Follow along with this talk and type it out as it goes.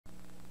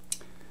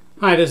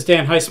Hi, this is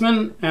Dan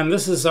Heisman, and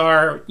this is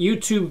our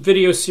YouTube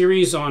video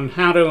series on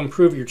how to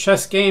improve your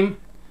chess game.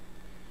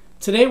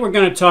 Today we're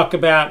going to talk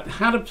about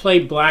how to play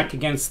black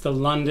against the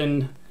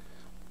London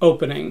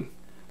opening.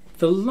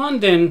 The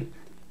London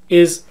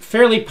is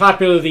fairly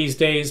popular these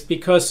days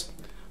because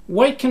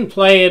white can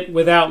play it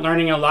without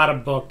learning a lot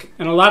of book,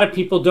 and a lot of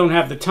people don't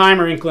have the time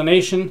or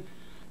inclination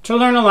to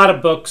learn a lot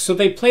of books, so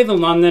they play the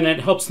London. It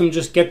helps them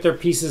just get their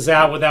pieces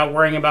out without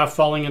worrying about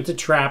falling into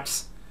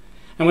traps,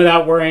 and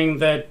without worrying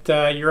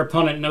that your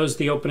opponent knows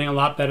the opening a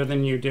lot better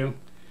than you do.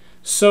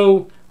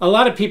 So a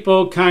lot of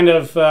people kind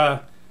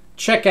of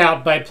check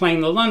out by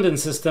playing the London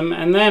system,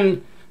 and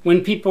then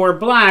when people are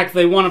black,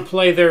 they want to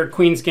play their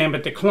Queen's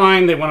Gambit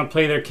Decline, they want to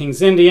play their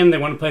King's Indian, they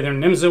want to play their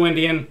Nimzo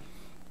Indian,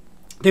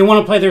 they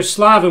want to play their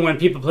Slav, and when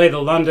people play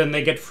the London,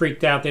 they get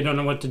freaked out, they don't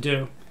know what to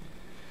do.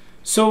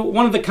 So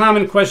one of the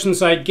common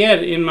questions I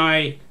get in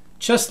my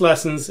chess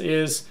lessons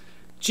is,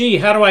 gee,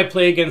 how do I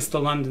play against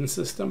the London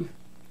system?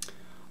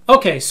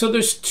 Okay, so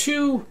there's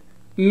two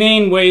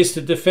main ways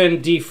to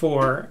defend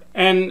d4,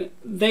 and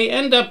they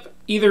end up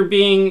either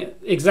being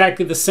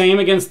exactly the same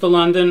against the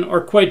London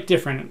or quite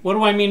different. What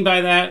do I mean by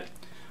that?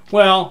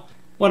 Well,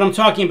 what I'm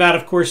talking about,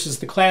 of course, is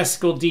the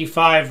classical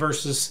d5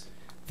 versus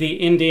the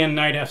Indian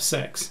knight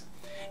f6.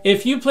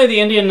 If you play the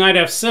Indian knight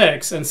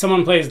f6 and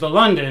someone plays the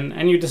London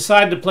and you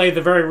decide to play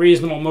the very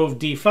reasonable move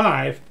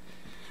d5,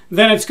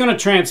 then it's going to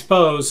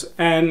transpose,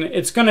 and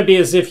it's going to be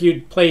as if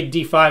you'd played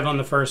d5 on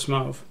the first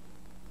move.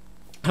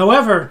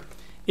 However,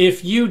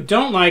 if you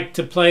don't like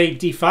to play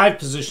d5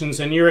 positions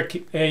and you're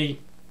an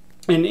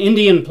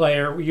Indian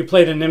player, you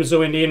play the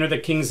Nimzo Indian or the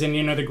King's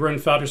Indian or the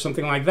Grunfeld or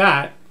something like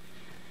that,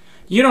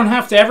 you don't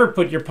have to ever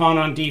put your pawn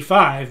on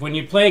d5. When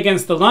you play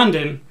against the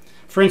London,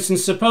 for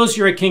instance, suppose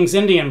you're a King's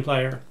Indian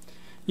player,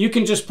 you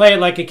can just play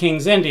it like a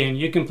King's Indian.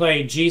 You can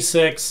play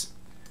g6,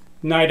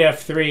 knight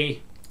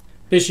f3,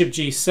 bishop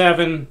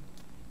g7,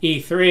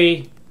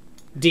 e3,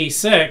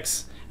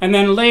 d6, and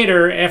then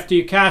later, after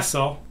you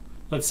castle,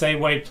 let's say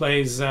white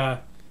plays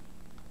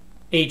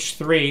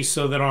h3,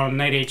 so that on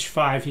knight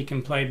h5 he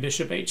can play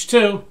bishop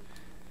h2.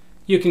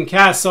 You can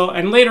castle,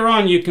 and later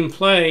on you can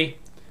play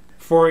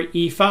for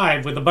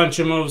e5 with a bunch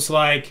of moves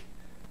like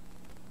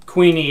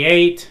queen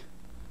e8,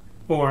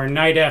 or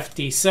knight f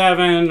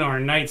d7, or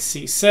knight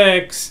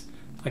c6,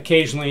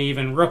 occasionally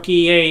even rook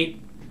e8.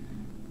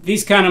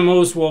 These kind of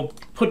moves will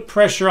put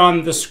pressure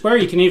on the square.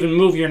 You can even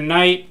move your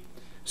knight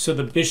so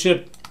the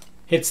bishop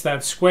hits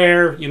that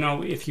square. You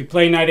know, if you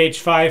play knight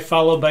h5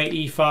 followed by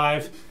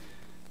e5,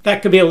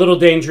 that could be a little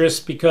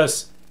dangerous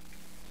because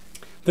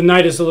the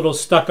knight is a little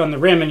stuck on the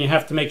rim and you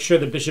have to make sure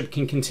the bishop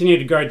can continue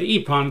to guard the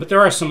e-pawn, but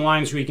there are some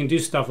lines where you can do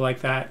stuff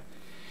like that.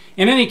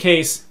 In any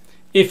case,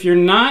 if you're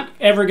not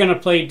ever going to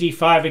play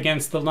d5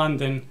 against the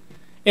London,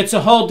 it's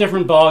a whole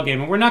different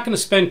ballgame, and we're not going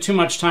to spend too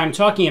much time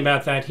talking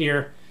about that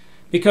here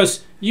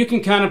because you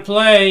can kind of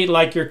play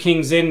like your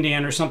King's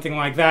Indian or something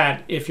like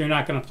that if you're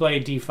not going to play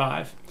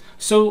d5.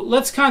 So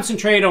let's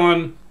concentrate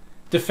on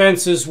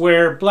defenses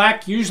where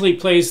black usually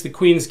plays the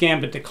Queen's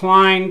Gambit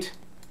Declined,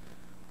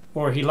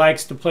 or he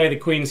likes to play the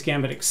Queen's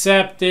Gambit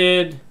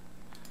Accepted,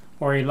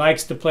 or he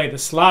likes to play the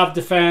Slav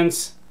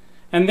defense,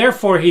 and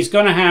therefore he's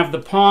going to have the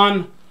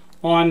pawn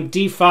on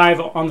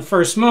d5 on the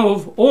first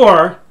move,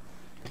 or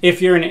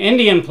if you're an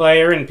Indian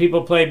player and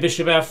people play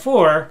bishop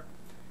f4,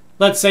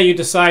 let's say you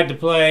decide to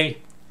play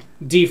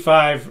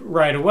d5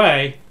 right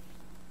away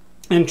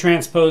and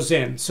transpose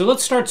in. So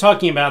let's start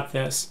talking about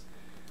this.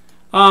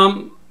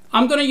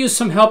 I'm going to use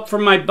some help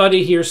from my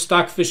buddy here,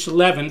 Stockfish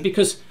 11,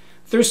 because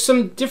there's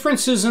some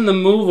differences in the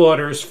move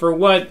orders for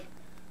what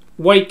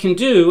white can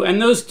do,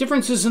 and those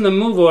differences in the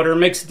move order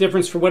makes a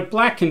difference for what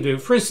black can do.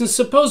 For instance,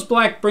 suppose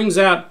black brings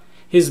out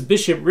his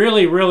bishop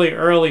really, really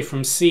early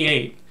from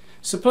c8.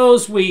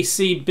 Suppose we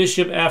see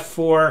bishop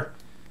f4,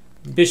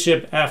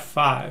 bishop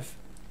f5.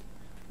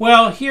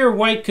 Well, here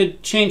white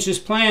could change his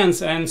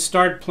plans and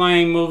start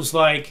playing moves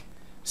like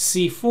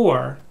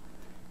c4.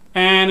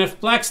 And if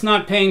black's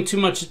not paying too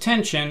much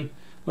attention,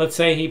 let's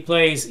say he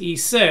plays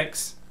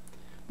e6,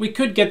 we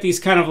could get these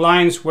kind of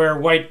lines where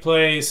white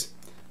plays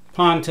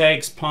pawn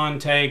takes,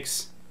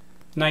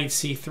 knight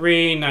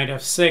c3, knight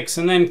f6,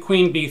 and then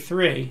queen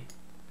b3.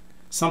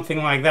 Something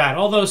like that.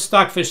 Although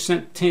Stockfish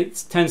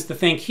tends to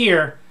think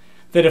here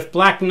that if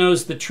black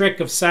knows the trick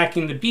of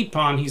sacking the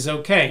b-pawn, he's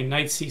okay.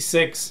 Knight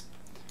c6,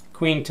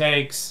 queen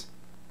takes,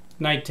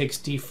 knight takes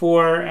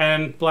d4,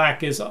 and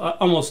black is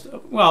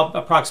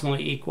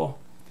approximately equal.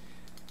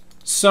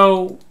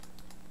 So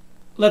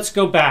let's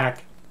go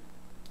back.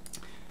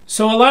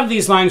 So a lot of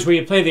these lines where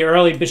you play the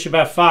early bishop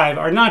f5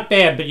 are not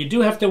bad, but you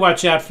do have to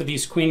watch out for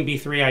these queen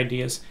b3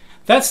 ideas.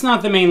 That's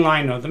not the main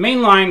line, though. The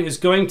main line is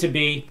going to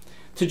be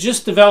to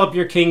just develop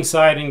your king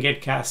side and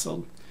get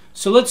castled.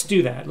 So let's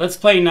do that. Let's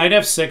play knight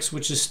f6,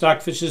 which is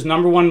Stockfish's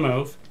 #1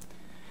 move.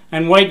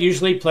 And white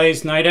usually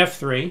plays knight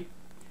f3.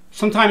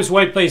 Sometimes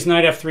white plays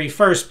knight f3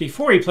 first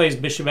before he plays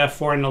bishop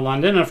f4 into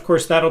London. And of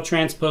course, that'll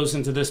transpose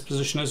into this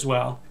position as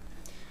well.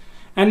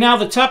 And now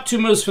the top two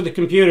moves for the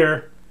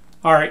computer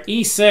are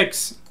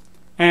e6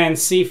 and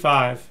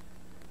c5.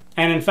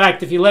 And in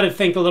fact, if you let it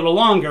think a little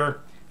longer,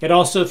 it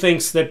also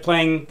thinks that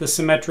playing the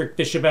symmetric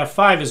bishop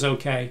f5 is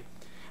okay.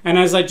 And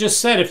as I just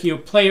said, if you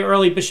play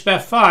early bishop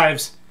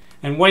f5s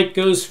and white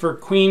goes for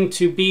queen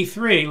to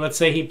b3, let's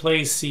say he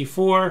plays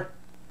c4,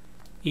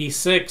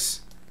 e6,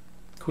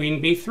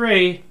 queen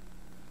b3,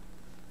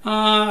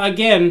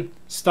 again,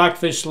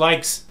 Stockfish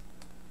likes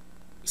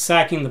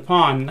sacking the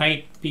pawn.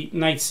 Knight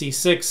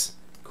c6,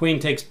 queen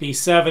takes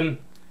b7,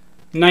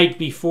 knight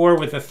b4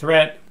 with a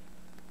threat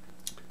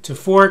to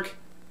fork.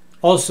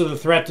 Also the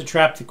threat to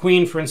trap the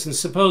queen. For instance,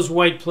 suppose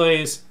white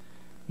plays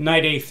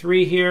knight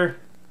a3 here.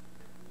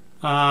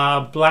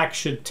 Black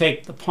should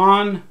take the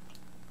pawn.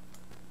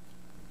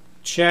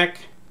 Check.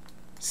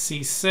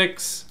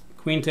 c6.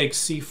 Queen takes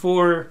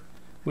c4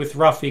 with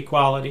rough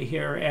equality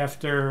here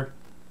after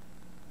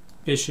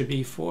bishop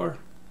e4.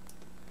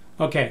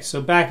 Okay,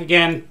 so back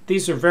again.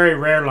 These are very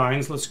rare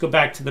lines. Let's go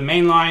back to the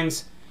main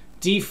lines.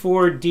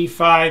 d4,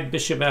 d5,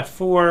 bishop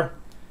f4,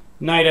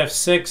 knight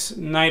f6,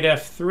 knight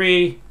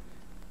f3.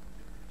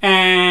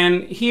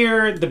 And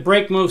here, the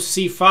break move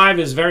c5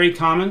 is very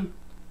common.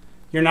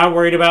 You're not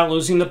worried about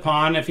losing the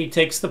pawn. If he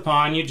takes the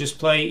pawn, you just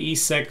play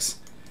e6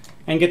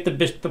 and get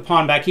the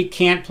pawn back. He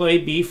can't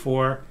play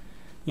b4.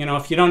 You know,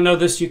 if you don't know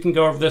this, you can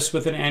go over this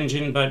with an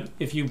engine. But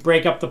if you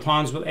break up the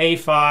pawns with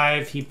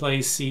a5, he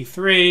plays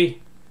c3.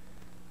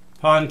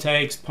 Pawn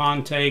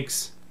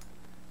takes.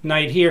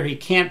 Knight here, he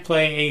can't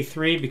play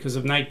a3 because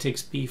of knight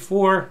takes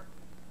b4.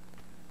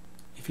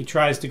 If he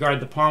tries to guard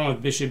the pawn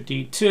with bishop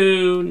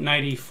d2,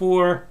 knight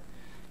e4,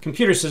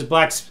 computer says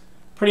black's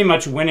pretty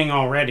much winning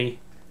already.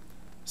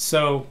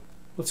 So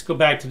let's go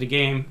back to the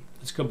game.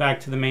 Let's go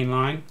back to the main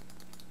line.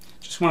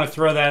 Just want to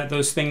throw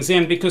those things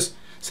in because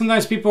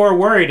sometimes people are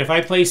worried. If I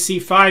play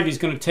c5, he's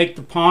going to take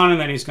the pawn and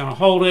then he's going to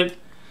hold it.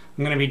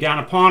 I'm going to be down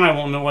a pawn. I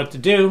won't know what to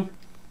do.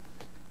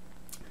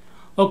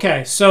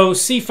 Okay, so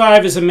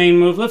c5 is a main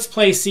move. Let's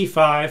play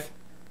c5,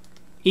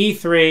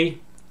 e3,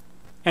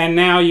 and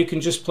now you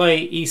can just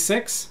play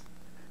e6.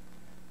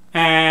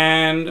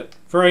 And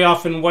very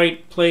often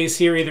white plays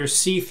here either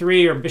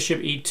c3 or bishop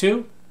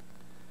e2.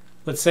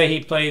 Let's say he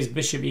plays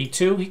bishop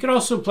e2. He could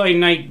also play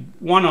knight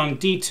 1 on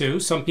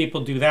d2. Some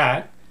people do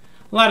that.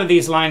 A lot of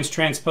these lines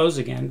transpose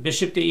again.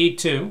 Bishop to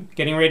e2,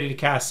 getting ready to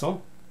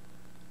castle.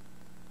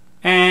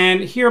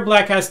 And here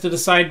black has to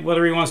decide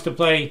whether he wants to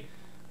play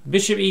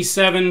bishop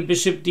e7,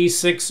 bishop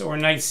d6, or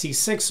knight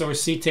c6, or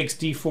c takes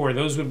d4.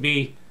 Those would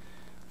be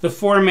the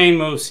four main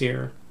moves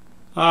here.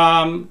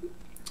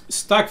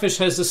 Stockfish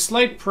has a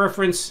slight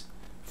preference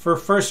for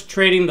first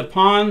trading the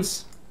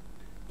pawns.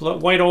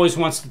 White always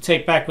wants to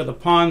take back with a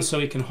pawn so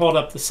he can hold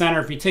up the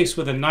center. If he takes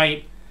with a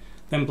knight,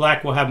 then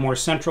black will have more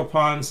central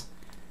pawns.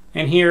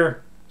 And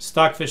here,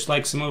 Stockfish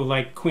likes a move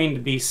like queen to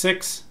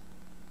b6.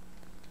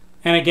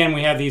 And again,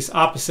 we have these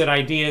opposite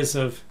ideas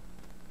of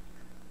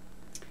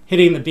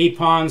hitting the b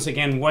pawns.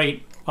 Again,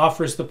 white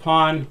offers the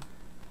pawn,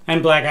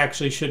 and black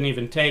actually shouldn't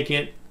even take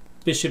it.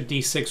 Bishop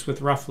d6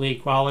 with roughly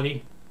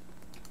equality.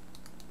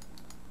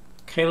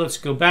 Okay, let's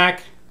go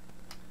back.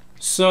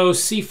 So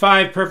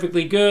c5,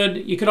 perfectly good.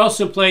 You could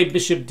also play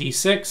bishop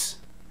d6.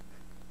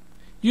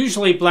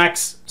 Usually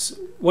white's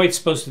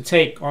supposed to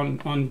take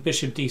on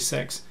bishop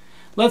d6.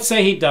 Let's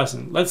say he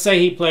doesn't. Let's say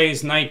he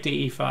plays knight to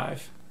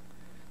e5.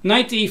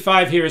 Knight to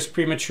e5 here is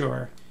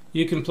premature.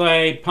 You can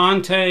play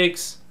pawn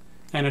takes,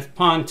 and if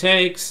pawn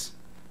takes,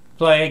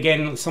 play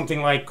again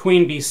something like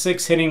queen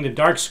b6, hitting the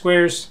dark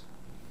squares.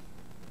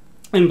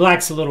 And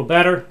black's a little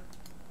better.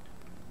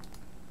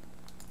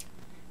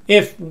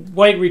 If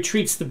white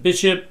retreats the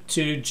bishop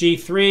to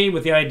g3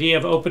 with the idea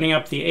of opening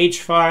up the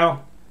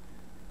h-file,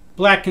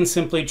 black can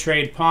simply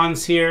trade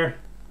pawns here.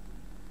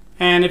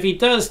 And if he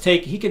does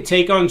take, he could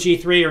take on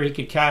g3 or he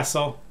could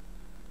castle.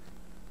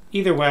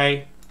 Either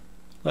way,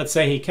 let's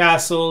say he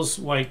castles,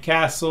 white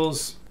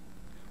castles.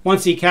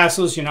 Once he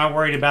castles, you're not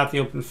worried about the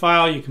open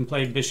file. You can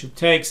play bishop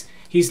takes.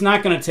 He's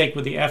not going to take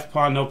with the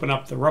f-pawn to open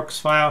up the rook's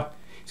file.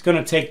 He's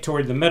going to take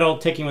toward the middle.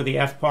 Taking with the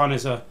f-pawn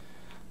is a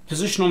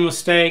positional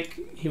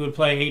mistake. He would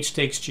play h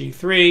takes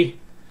g3.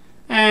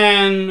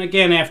 And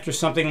again, after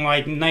something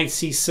like knight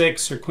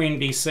c6 or queen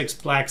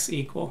b6, black's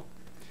equal.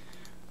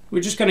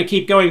 We're just going to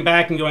keep going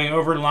back and going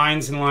over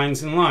lines and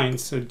lines and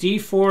lines. So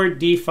d4,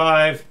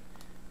 d5,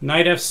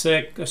 knight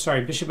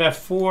f6, bishop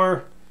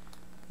f4,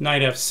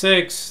 knight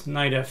f6,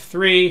 knight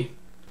f3.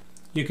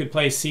 You could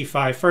play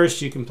c5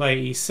 first. You can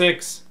play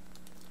e6.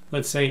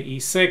 Let's say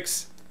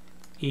e6,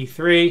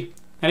 e3.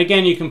 And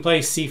again, you can play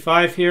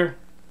c5 here.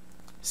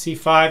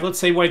 c5. Let's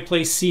say white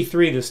plays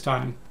c3 this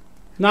time.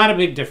 Not a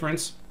big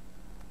difference.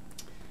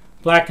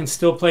 Black can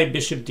still play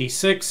bishop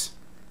d6.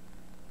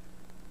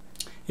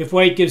 If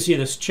white gives you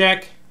this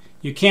check,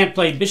 you can't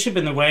play bishop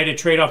in the way to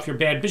trade off your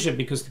bad bishop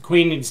because the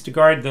queen needs to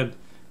guard the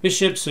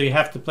bishop, so you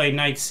have to play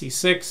knight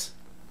c6.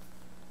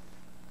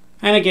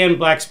 And again,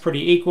 black's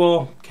pretty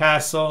equal.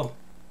 Castle,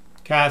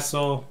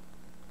 castle.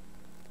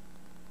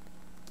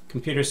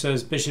 Computer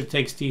says bishop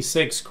takes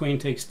d6, queen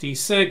takes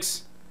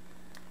d6.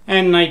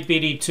 And knight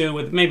bd2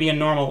 with maybe a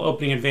normal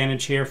opening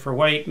advantage here for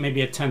white,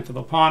 maybe a tenth of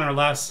a pawn or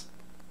less.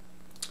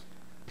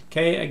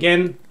 Okay,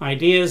 again,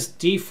 ideas,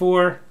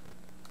 d4,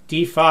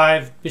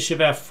 d5, bishop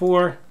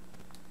f4,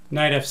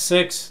 knight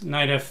f6,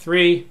 knight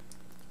f3,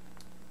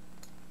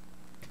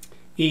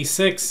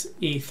 e6,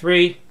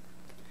 e3.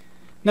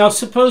 Now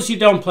suppose you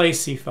don't play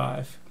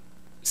c5.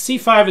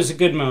 c5 is a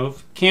good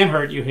move, can't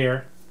hurt you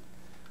here.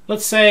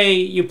 Let's say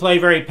you play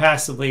very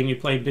passively and you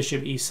play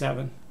bishop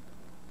e7.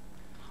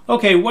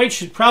 Okay, white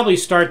should probably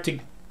start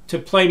to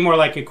play more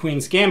like a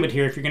queen's gambit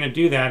here if you're going to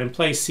do that and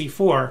play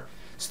c4.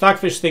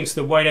 Stockfish thinks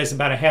that white has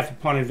about a half a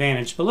pawn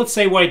advantage, but let's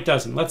say white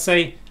doesn't. Let's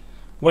say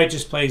white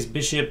just plays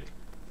bishop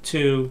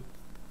to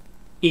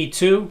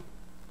e2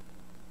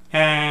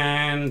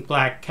 and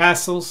black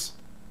castles.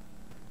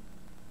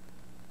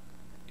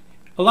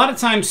 A lot of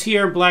times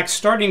here, black's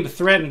starting to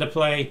threaten to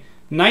play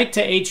knight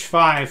to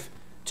h5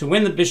 to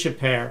win the bishop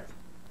pair.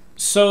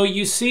 So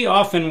you see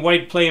often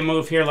white play a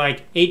move here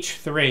like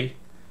h3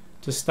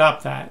 to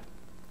stop that.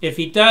 If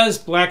he does,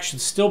 black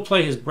should still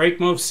play his break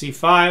move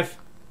c5,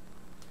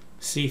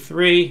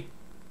 c3,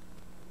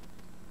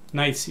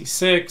 knight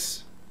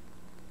c6,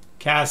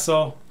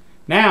 castle.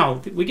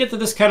 Now, we get to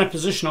this kind of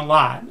position a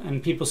lot,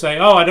 and people say,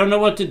 oh, I don't know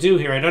what to do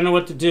here. I don't know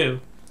what to do.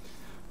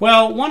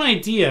 Well, one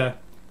idea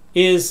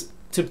is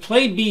to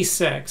play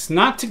b6,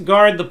 not to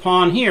guard the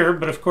pawn here,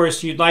 but of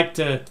course you'd like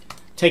to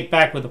take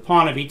back with the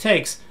pawn if he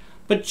takes,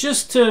 but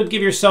just to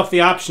give yourself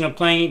the option of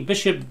playing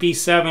bishop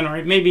b7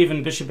 or maybe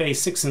even bishop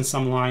a6 in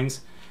some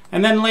lines,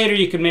 and then later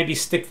you could maybe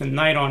stick the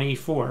knight on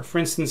e4. For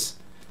instance,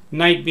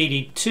 knight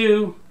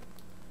bd2,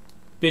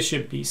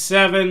 bishop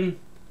b7,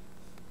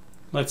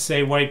 let's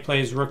say white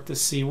plays rook to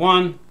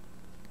c1,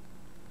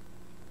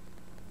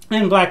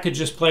 and black could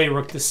just play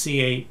rook to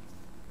c8,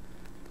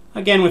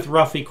 again with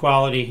rough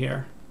equality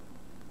here.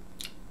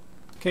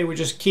 Okay, we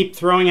just keep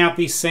throwing out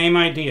these same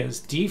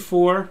ideas.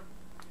 d4,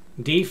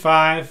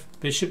 d5,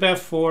 bishop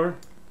f4,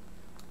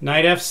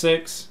 knight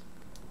f6,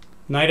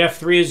 knight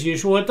f3 as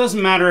usual. It doesn't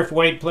matter if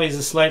white plays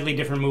a slightly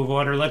different move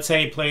order. Let's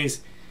say he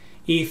plays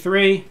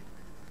e3.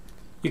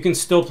 You can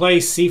still play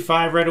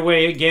c5 right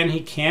away. Again, he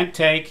can't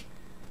take.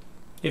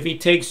 If he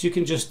takes, you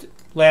can just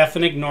laugh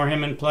and ignore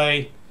him and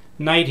play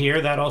knight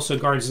here. That also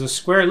guards the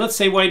square. Let's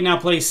say white now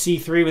plays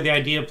c3 with the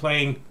idea of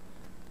playing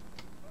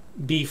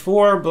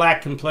b4.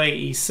 Black can play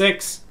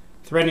e6,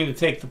 threatening to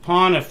take the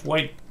pawn. If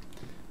white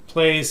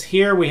plays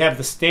here, we have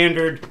the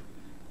standard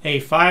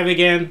a5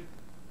 again.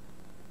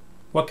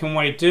 What can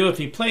white do? If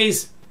he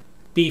plays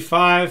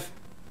b5,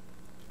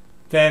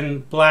 then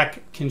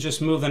black can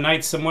just move the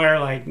knight somewhere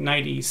like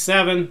knight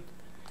e7.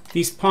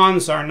 These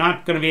pawns are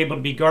not going to be able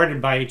to be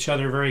guarded by each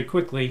other very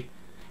quickly.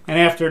 And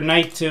after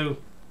knight to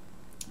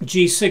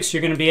g6,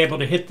 you're going to be able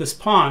to hit this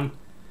pawn.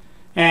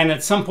 And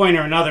at some point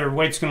or another,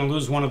 white's going to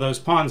lose one of those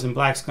pawns and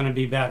black's going to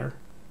be better.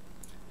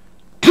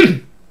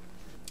 All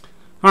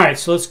right,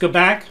 so let's go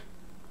back.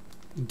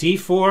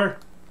 d4,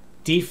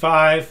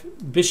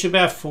 d5, bishop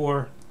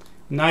f4,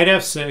 knight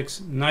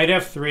f6, knight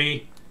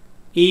f3,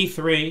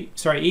 e6,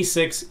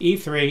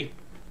 e3.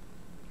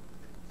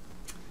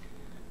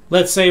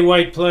 Let's say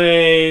white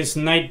plays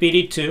knight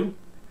bd2.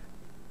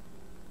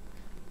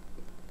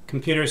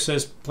 Computer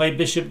says play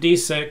bishop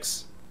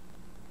d6.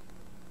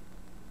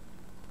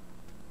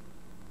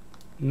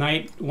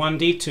 Knight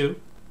 1d2.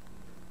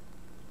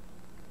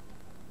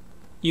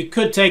 You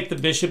could take the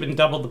bishop and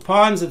double the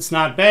pawns. It's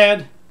not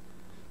bad.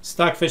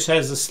 Stockfish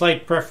has a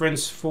slight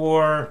preference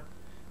for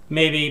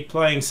maybe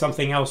playing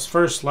something else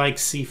first, like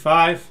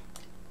c5.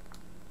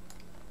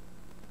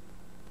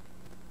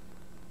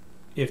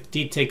 If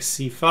d takes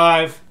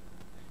c5,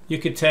 you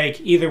could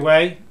take either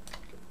way.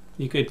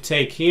 You could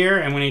take here,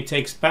 and when he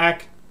takes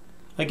back,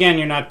 again,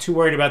 you're not too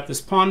worried about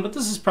this pawn, but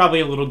this is probably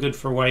a little good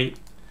for white.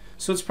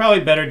 So it's probably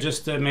better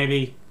just to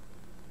maybe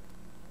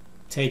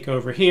take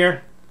over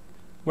here,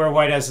 where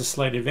white has a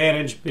slight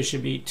advantage.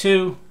 Bishop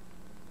e2,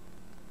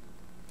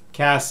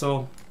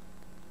 castle,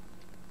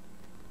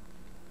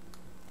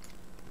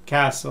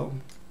 castle.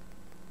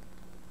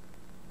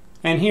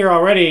 And here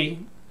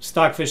already,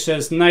 Stockfish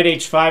says knight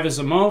h5 is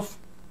a move.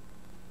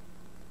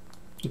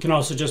 You can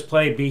also just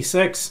play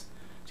b6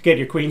 to get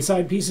your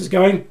queenside pieces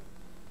going.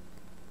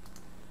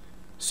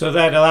 So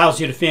that allows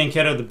you to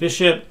fianchetto the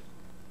bishop.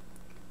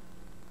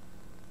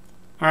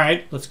 All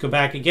right, let's go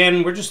back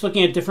again. We're just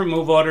looking at different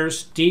move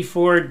orders.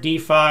 d4,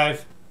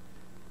 d5,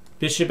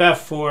 bishop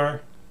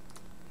f4,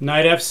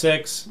 knight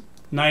f6,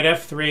 knight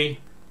f3.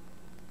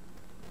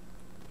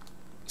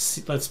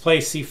 Let's play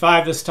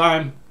c5 this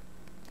time.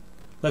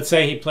 Let's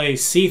say he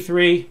plays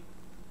c3.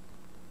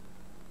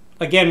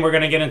 Again, we're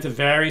going to get into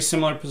very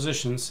similar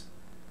positions.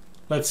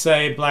 Let's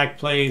say black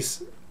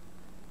plays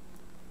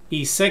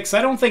e6.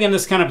 I don't think in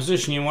this kind of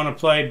position you want to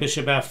play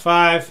bishop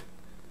f5.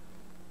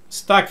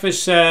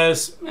 Stockfish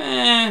says,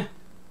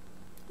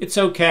 it's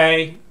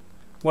okay.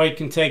 White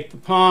can take the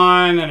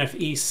pawn, and if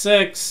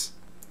e6,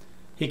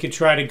 he could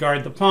try to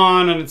guard the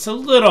pawn, and it's a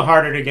little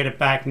harder to get it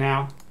back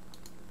now.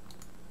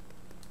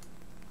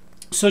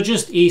 So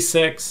just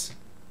e6,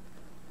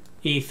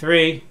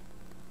 e3.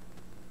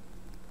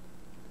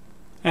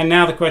 And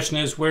now the question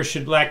is, where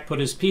should black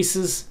put his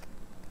pieces?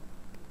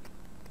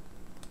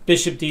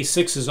 Bishop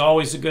d6 is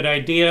always a good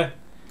idea.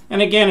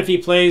 And again, if he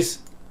plays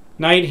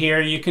knight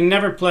here, you can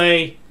never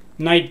play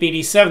knight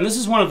bd7. This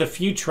is one of the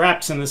few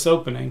traps in this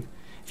opening.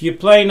 If you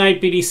play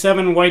knight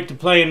bd7, white to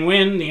play and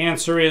win, the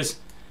answer is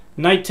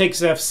knight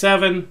takes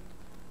f7,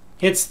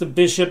 hits the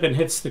bishop and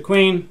hits the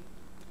queen.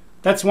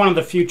 That's one of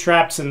the few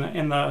traps in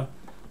the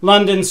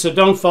London, so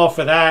don't fall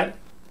for that.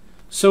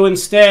 So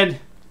instead,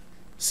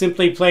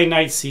 simply play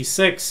knight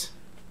c6.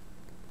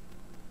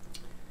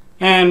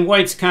 And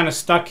white's kind of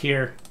stuck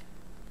here.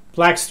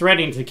 Black's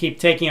threatening to keep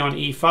taking on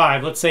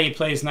e5. Let's say he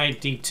plays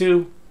knight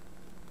d2.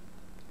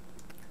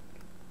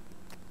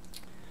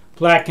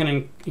 Black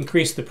can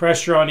increase the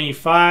pressure on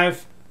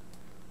e5.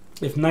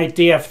 If knight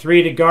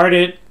df3 to guard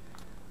it,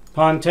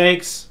 pawn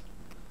takes.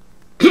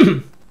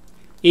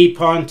 E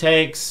pawn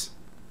takes.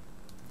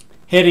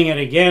 Hitting it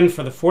again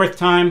for the fourth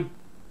time.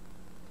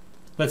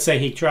 Let's say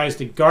he tries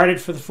to guard it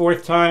for the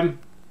fourth time.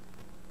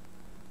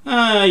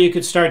 You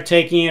could start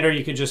taking it, or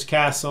you could just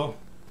castle.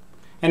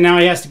 And now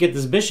he has to get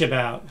this bishop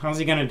out. How's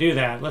he going to do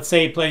that? Let's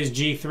say he plays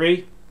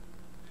g3.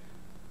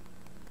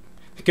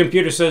 The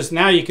computer says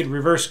now you could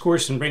reverse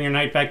course and bring your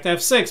knight back to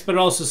f6, but it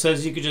also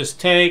says you could just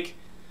take,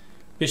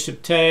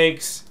 bishop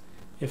takes,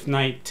 if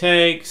knight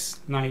takes,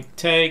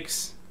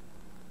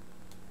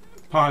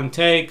 pawn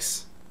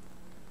takes.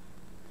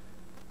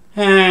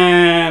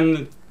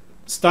 And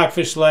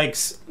Stockfish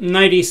likes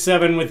knight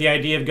e7 with the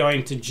idea of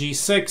going to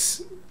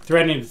g6,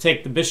 threatening to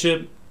take the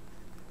bishop.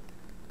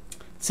 It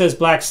says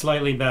black's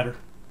slightly better.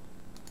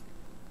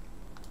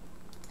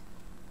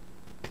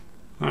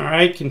 All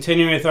right,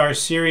 continuing with our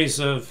series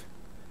of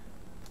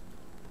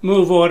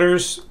move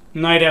orders.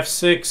 Knight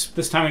f6.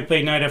 This time we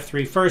played knight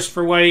f3 first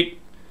for white.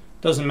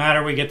 Doesn't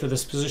matter, we get to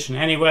this position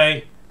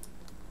anyway.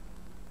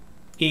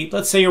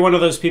 Let's say you're one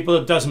of those people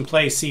that doesn't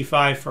play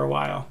c5 for a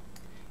while.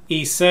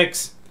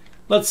 e6.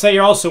 Let's say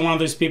you're also one of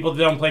those people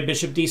that don't play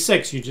bishop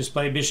d6. You just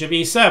play bishop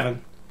e7.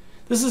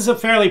 This is a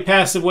fairly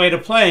passive way to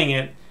playing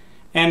it,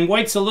 and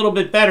white's a little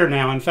bit better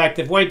now. In fact,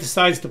 if white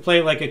decides to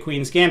play like a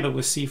queen's gambit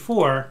with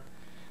c4,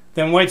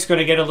 then white's going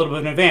to get a little bit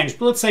of an advantage.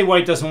 But let's say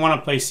white doesn't want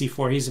to play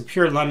c4. He's a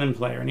pure London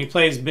player, and he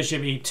plays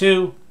bishop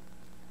e2.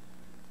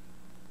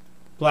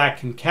 Black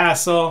can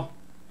castle.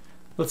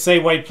 Let's say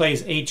white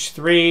plays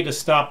h3 to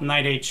stop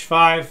knight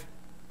h5.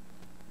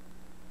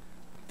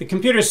 The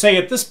computers say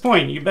at this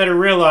point, you better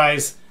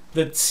realize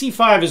that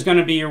c5 is going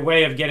to be your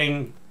way of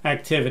getting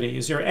activity.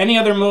 Is there any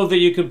other move that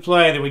you could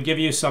play that would give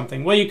you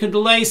something? Well, you could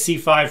delay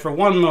c5 for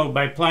one move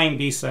by playing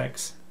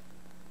b6.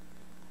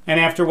 And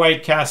after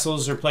white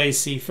castles or plays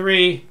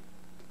c3,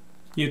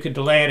 you could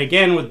delay it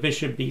again with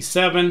bishop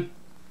b7.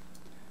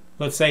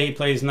 Let's say he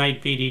plays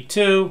knight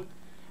bd2.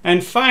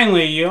 And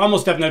finally, you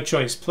almost have no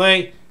choice.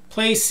 Play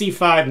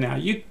c5 now.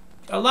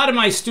 A lot of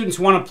my students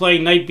want to play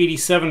knight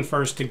bd7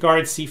 first to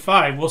guard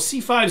c5. Well,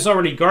 c5 is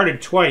already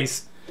guarded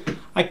twice.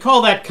 I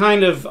call that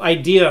kind of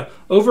idea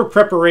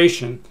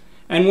over-preparation.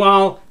 And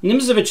while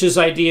Nimzovich's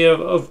idea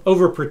of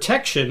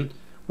over-protection,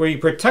 where you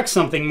protect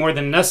something more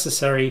than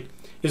necessary,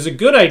 is a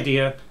good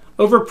idea,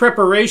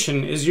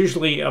 over-preparation is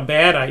usually a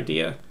bad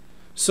idea.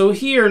 So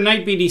here,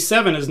 knight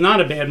bd7 is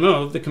not a bad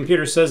move. The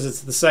computer says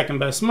it's the second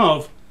best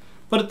move.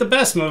 But the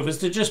best move is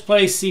to just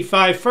play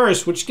c5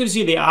 first, which gives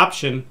you the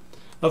option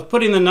of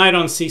putting the knight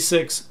on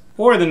c6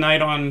 or the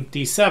knight on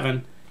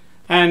d7.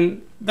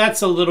 And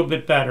that's a little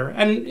bit better.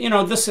 And, you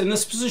know, in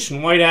this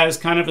position, white has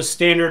kind of a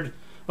standard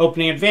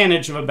opening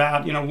advantage of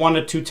about, 1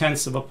 to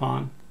 2/10 of a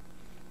pawn.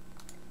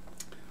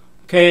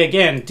 Okay,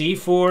 again,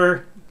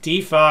 d4,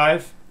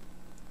 d5,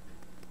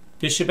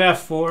 bishop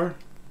f4,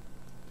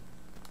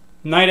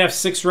 knight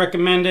f6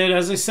 recommended.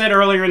 As I said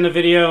earlier in the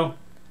video,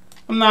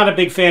 I'm not a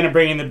big fan of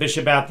bringing the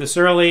bishop out this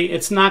early.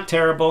 It's not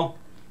terrible.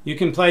 You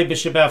can play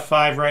bishop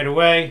f5 right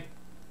away.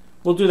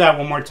 We'll do that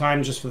one more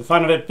time just for the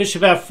fun of it.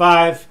 Bishop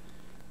f5.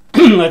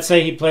 Let's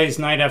say he plays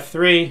knight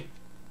f3,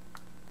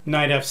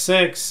 knight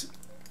f6,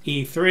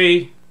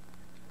 e3,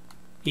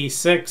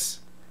 e6.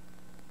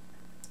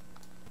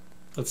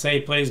 Let's say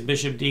he plays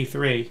bishop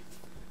d3.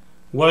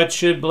 What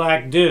should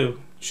black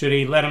do? Should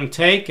he let him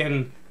take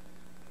and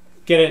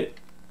get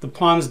the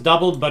pawns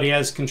doubled, but he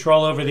has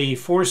control over the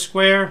e4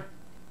 square?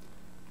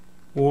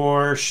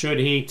 Or should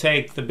he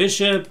take the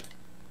bishop?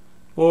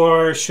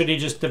 Or should he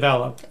just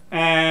develop?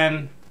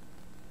 And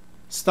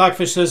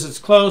Stockfish says it's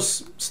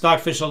close.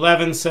 Stockfish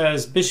 11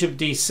 says bishop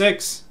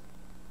d6.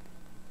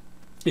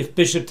 If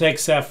bishop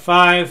takes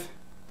f5,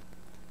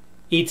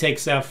 e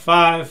takes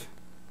f5.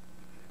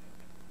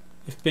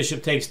 If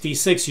bishop takes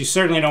d6, you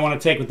certainly don't want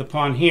to take with the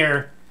pawn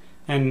here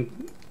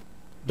and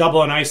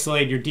double and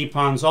isolate your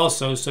d-pawns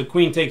also. So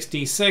queen takes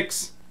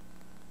d6.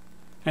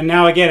 And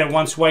now again, it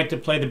wants white to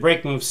play the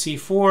break move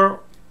c4.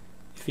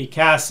 If he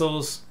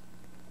castles,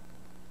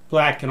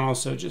 black can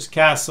also just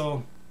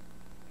castle.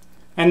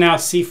 And now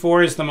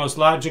c4 is the most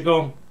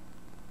logical.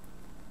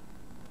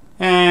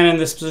 And in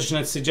this position,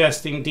 it's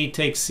suggesting d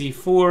takes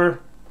c4,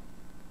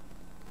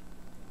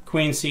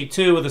 queen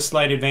c2 with a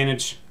slight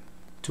advantage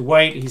to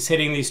white. He's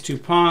hitting these two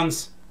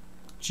pawns.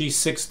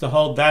 g6 to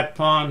hold that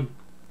pawn.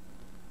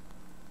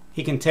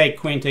 He can take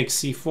queen takes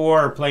c4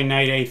 or play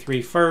knight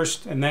a3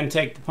 first and then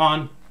take the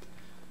pawn.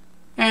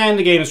 And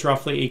the game is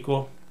roughly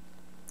equal.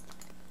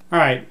 All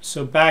right,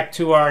 so back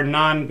to our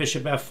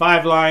non-bishop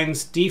f5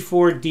 lines.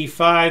 d4,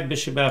 d5,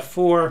 bishop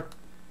f4,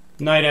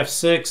 knight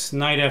f6,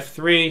 knight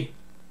f3,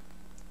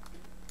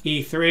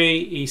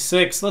 e3,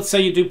 e6. Let's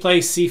say you do play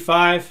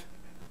c5.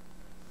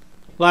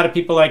 A lot of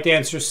people like to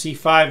answer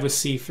c5 with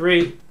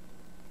c3.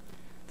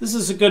 This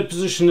is a good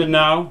position to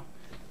know.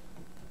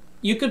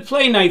 You could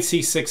play knight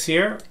c6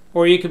 here,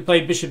 or you could play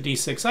bishop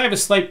d6. I have a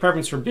slight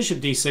preference for bishop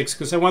d6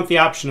 because I want the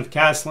option of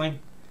castling.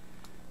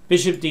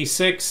 Bishop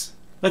d6.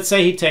 Let's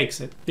say he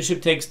takes it.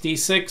 Bishop takes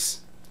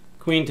d6,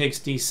 queen takes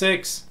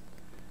d6,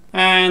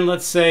 and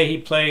let's say he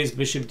plays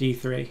bishop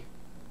d3.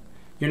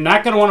 You're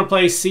not going to want to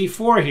play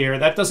c4 here.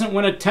 That doesn't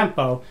win a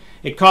tempo.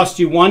 It costs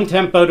you 1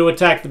 tempo to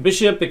attack the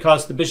bishop. It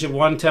costs the bishop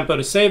 1 tempo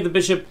to save the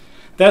bishop.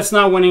 That's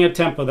not winning a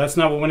tempo. That's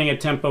not what winning a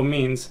tempo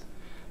means.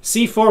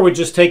 c4 would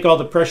just take all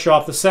the pressure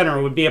off the center.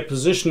 It would be a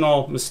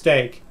positional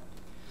mistake.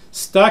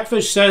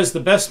 Stockfish says the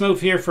best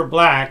move here for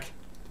black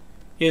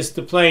is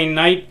to play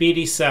knight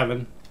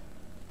bd7.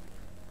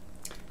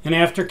 And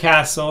after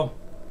castle,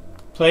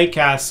 play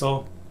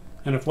castle.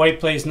 And if white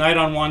plays knight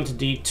on 1 to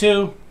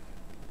d2,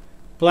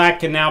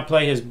 black can now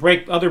play his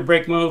other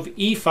break move,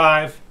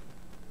 e5.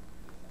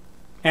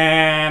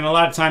 And a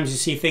lot of times you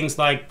see things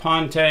like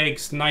pawn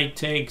takes, knight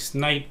takes,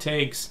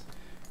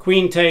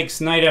 queen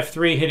takes, knight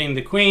f3 hitting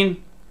the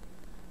queen.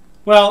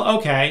 Well,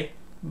 okay,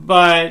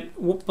 but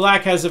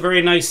black has a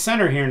very nice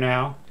center here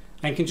now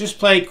and can just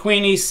play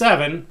queen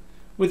e7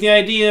 with the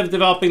idea of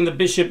developing the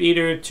bishop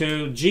either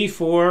to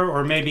g4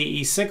 or maybe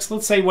e6.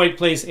 Let's say white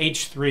plays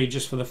h3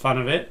 just for the fun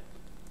of it.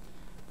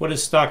 What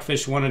does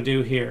Stockfish want to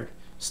do here?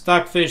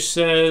 Stockfish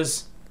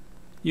says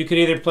you could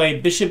either play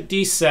bishop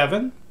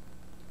d7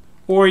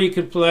 or you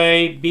could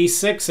play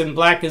b6, and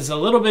black is a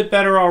little bit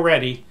better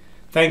already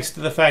thanks to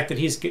the fact that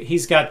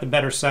he's got the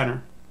better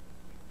center.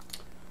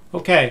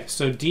 Okay,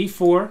 so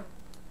d4,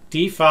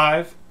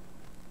 d5,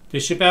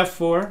 bishop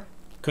f4,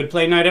 could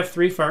play knight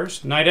f3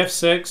 first, knight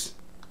f6,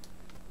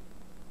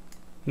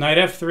 knight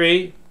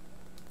f3,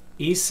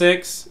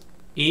 e6,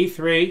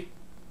 e3.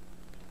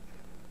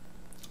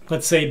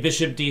 Let's say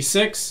bishop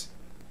d6.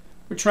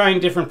 We're trying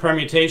different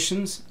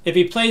permutations. If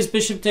he plays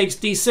bishop takes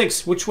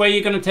d6, which way are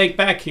you going to take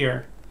back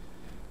here?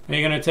 Are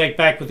you going to take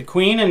back with the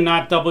queen and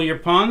not double your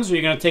pawns? Or are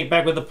you going to take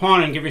back with the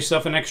pawn and give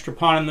yourself an extra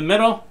pawn in the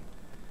middle?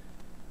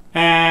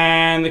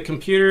 And the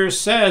computer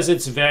says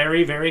it's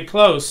very, very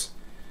close.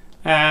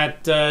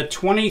 At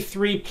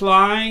 23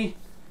 ply,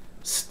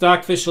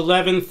 Stockfish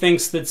 11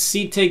 thinks that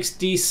c takes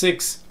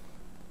d6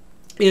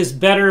 is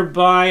better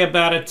by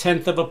about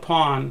 1/10 of a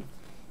pawn.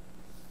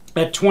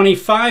 At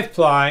 25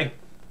 ply,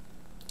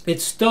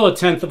 it's still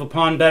 1/10 of a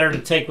pawn better to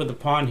take with the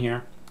pawn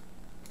here.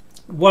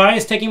 Why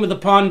is taking with the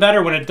pawn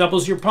better when it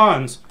doubles your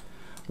pawns?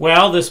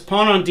 Well, this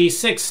pawn on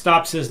d6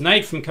 stops his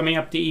knight from coming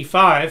up to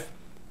e5,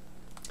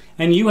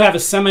 and you have a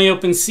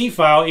semi-open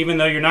c-file, even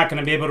though you're not going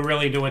to be able to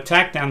really do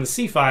attack down the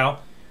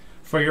c-file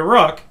for your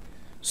rook.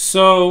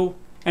 So,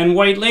 and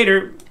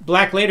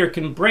black later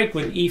can break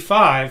with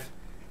e5,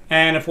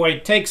 and if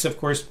white takes, of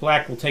course,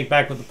 black will take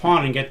back with the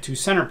pawn and get 2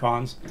 center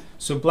pawns.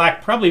 So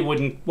white probably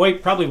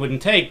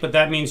wouldn't take, but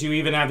that means you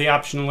even have the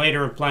option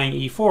later of playing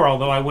e4,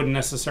 although I wouldn't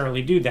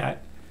necessarily do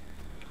that.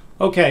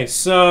 Okay,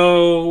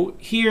 so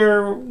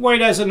here white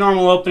has a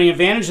normal opening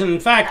advantage, and in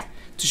fact,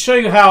 to show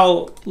you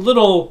how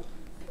little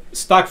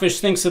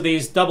Stockfish thinks of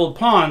these doubled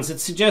pawns, it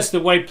suggests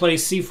that white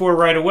plays c4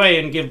 right away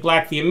and give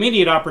black the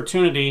immediate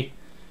opportunity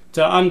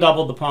to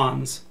undouble the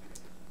pawns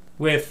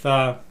with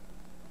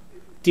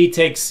d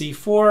takes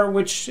c4,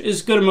 which is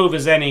as good a move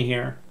as any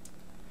here.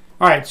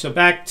 All right, so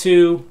back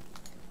to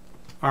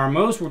our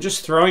moves. We're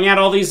just throwing out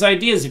all these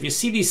ideas. If you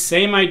see these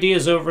same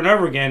ideas over and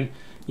over again,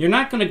 you're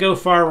not going to go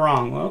far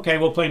wrong. Well, okay,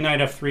 we'll play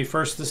knight f3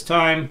 first this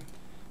time.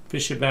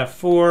 Bishop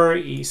f4,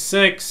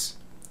 e6,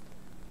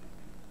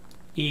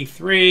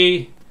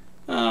 e3.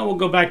 We'll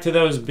go back to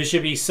those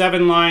bishop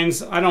e7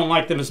 lines. I don't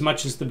like them as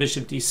much as the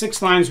bishop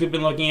d6 lines we've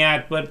been looking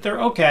at, but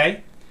they're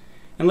okay.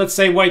 And let's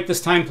say white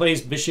this time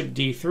plays bishop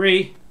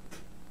d3.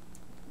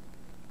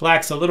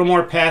 Black's a little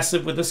more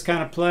passive with this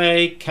kind of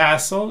play.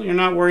 Castle. You're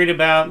not worried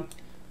about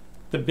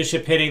the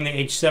bishop hitting the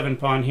h7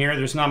 pawn here.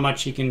 There's not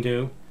much he can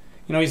do.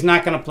 You know, he's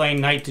not going to play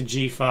knight to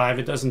g5.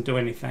 It doesn't do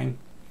anything.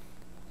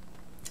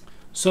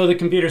 So the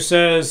computer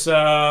says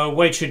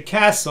white should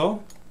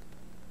castle.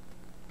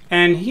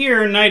 And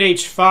here, knight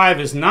h5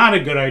 is not a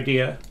good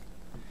idea.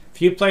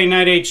 If you play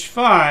knight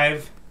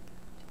h5,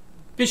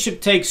 bishop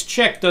takes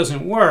check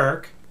doesn't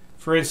work.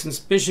 For instance,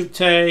 bishop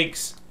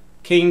takes,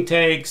 king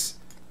takes,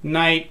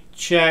 knight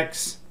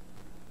checks,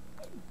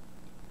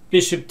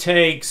 bishop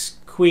takes,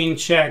 queen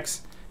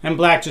checks, and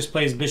black just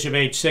plays bishop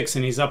h6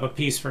 and he's up a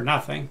piece for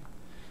nothing.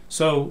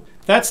 So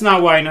that's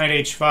not why knight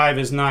h5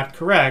 is not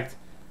correct.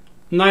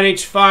 Knight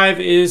h5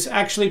 is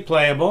actually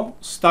playable.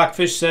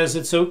 Stockfish says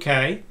it's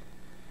okay.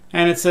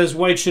 And it says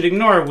white should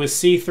ignore it with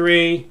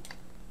c3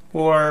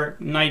 or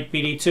knight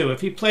bd2.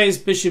 If he plays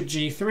bishop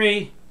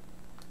g3,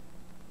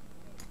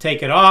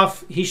 take it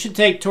off. He should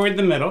take toward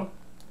the middle.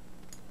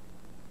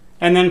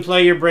 And then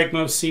play your break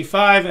move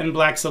c5, and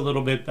black's a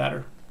little bit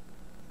better.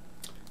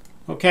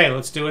 Okay,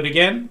 let's do it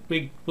again.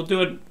 We'll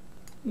do it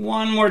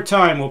one more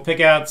time. We'll pick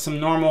out some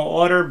normal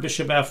order.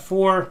 Bishop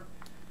f4,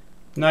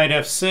 knight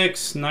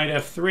f6, knight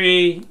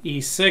f3,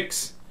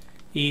 e6,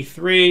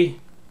 e3.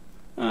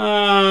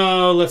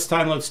 This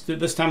time let's do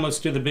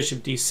the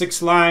bishop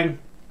d6 line.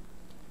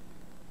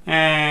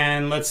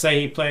 And let's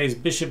say he plays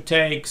bishop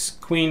takes,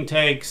 queen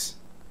takes,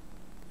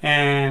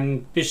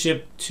 and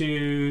bishop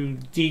to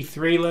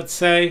d3, let's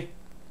say.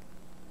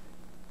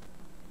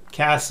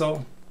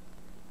 Castle,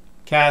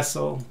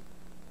 castle,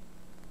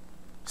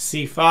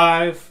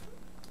 c5,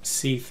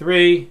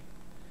 c3.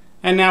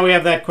 And now we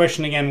have that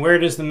question again. Where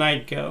does the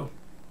knight go?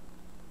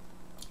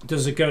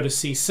 Does it go to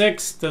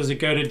c6? Does it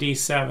go to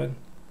d7?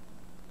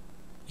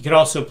 You could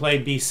also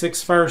play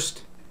b6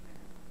 first.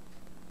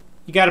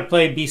 You got to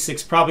play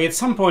b6 probably at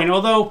some point,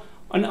 although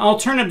an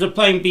alternative to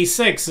playing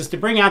b6 is to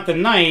bring out the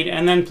knight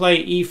and then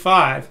play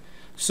e5.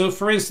 So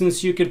for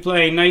instance, you could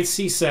play knight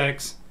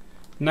c6,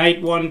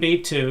 knight 1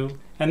 b2,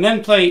 and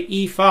then play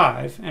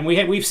e5. And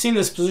we've seen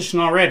this position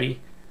already,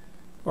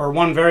 or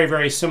one very,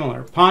 very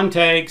similar. Pawn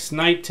takes,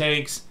 knight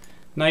takes,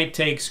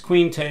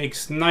 queen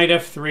takes, knight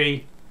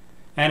f3,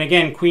 and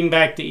again, queen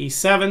back to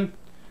e7.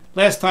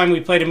 Last time we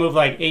played a move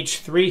like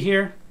h3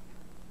 here.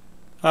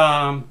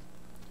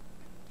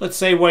 Let's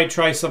say white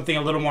tries something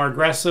a little more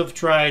aggressive.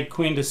 Try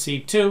queen to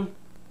c2.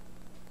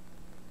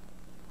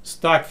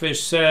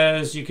 Stockfish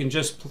says you can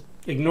just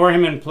ignore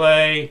him and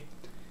play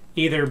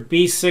either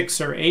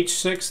b6 or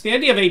h6. The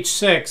idea of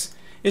h6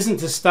 isn't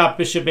to stop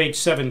bishop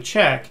h7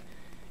 check.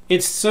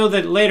 It's so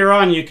that later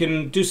on you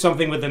can do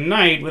something with the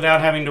knight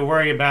without having to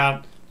worry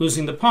about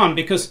losing the pawn.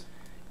 Because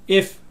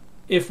if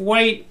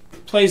white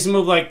plays a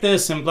move like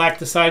this and black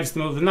decides to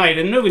move the knight,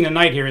 and moving the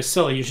knight here is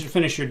silly, you should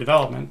finish your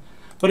development.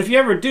 But if you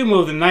ever do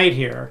move the knight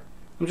here,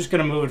 I'm just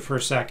going to move it for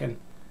a second.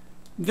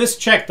 This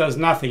check does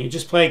nothing. You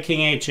just play king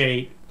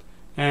h8,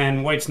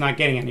 and white's not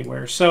getting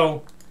anywhere.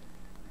 So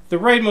the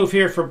right move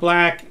here for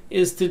black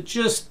is to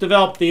just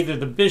develop either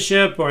the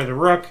bishop or the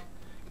rook,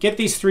 get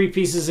these three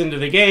pieces into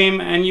the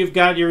game, and you've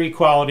got your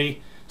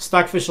equality.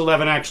 Stockfish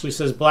 11 actually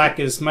says black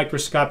is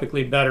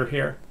microscopically better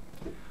here.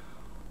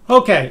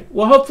 Okay,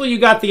 well hopefully you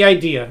got the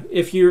idea.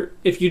 If you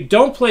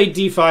don't play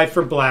d5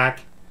 for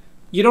black,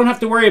 you don't have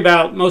to worry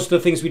about most of the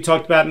things we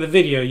talked about in the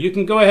video. You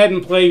can go ahead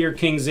and play your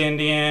King's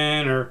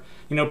Indian, or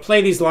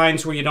play these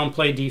lines where you don't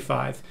play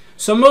d5.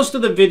 So most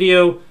of the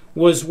video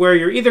was where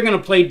you're either going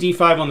to play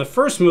d5 on the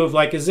first move,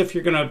 like as if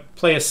you're going to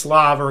play a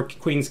Slav or a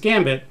Queen's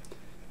Gambit,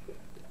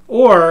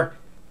 or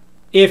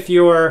if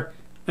you're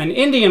an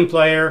Indian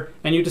player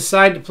and you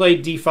decide to play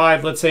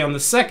d5, let's say on the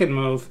second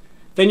move,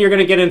 then you're going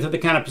to get into the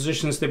kind of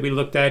positions that we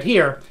looked at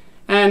here.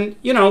 And,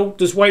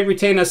 does white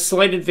retain a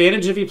slight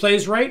advantage if he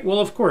plays right? Well,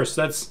 of course,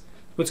 that's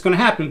what's going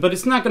to happen, but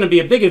it's not going to be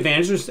a big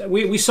advantage.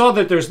 We saw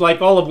that there's like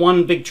all of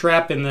one big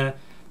trap in the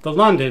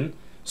London,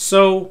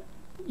 so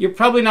you're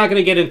probably not going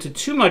to get into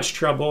too much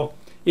trouble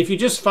if you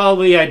just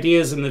follow the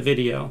ideas in the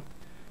video.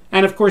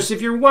 And of course,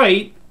 if you're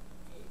white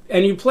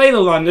and you play the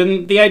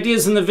London, the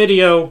ideas in the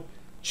video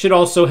should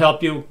also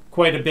help you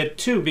quite a bit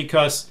too,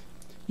 because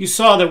you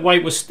saw that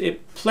white was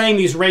playing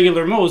these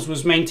regular moves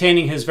was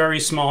maintaining his very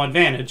small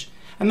advantage.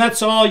 And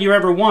that's all you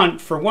ever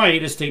want for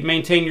white, is to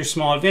maintain your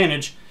small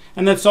advantage.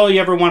 And that's all you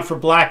ever want for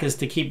black, is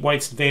to keep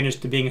white's advantage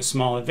to being a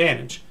small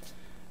advantage.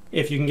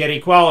 If you can get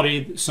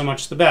equality, so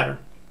much the better.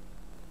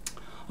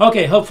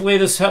 Okay, hopefully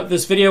this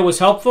video was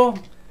helpful.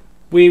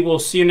 We will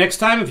see you next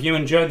time. If you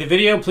enjoyed the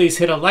video, please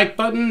hit a like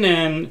button.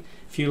 And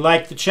if you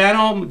like the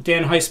channel,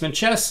 Dan Heisman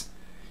Chess,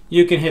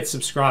 you can hit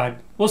subscribe.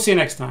 We'll see you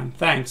next time.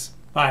 Thanks.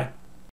 Bye.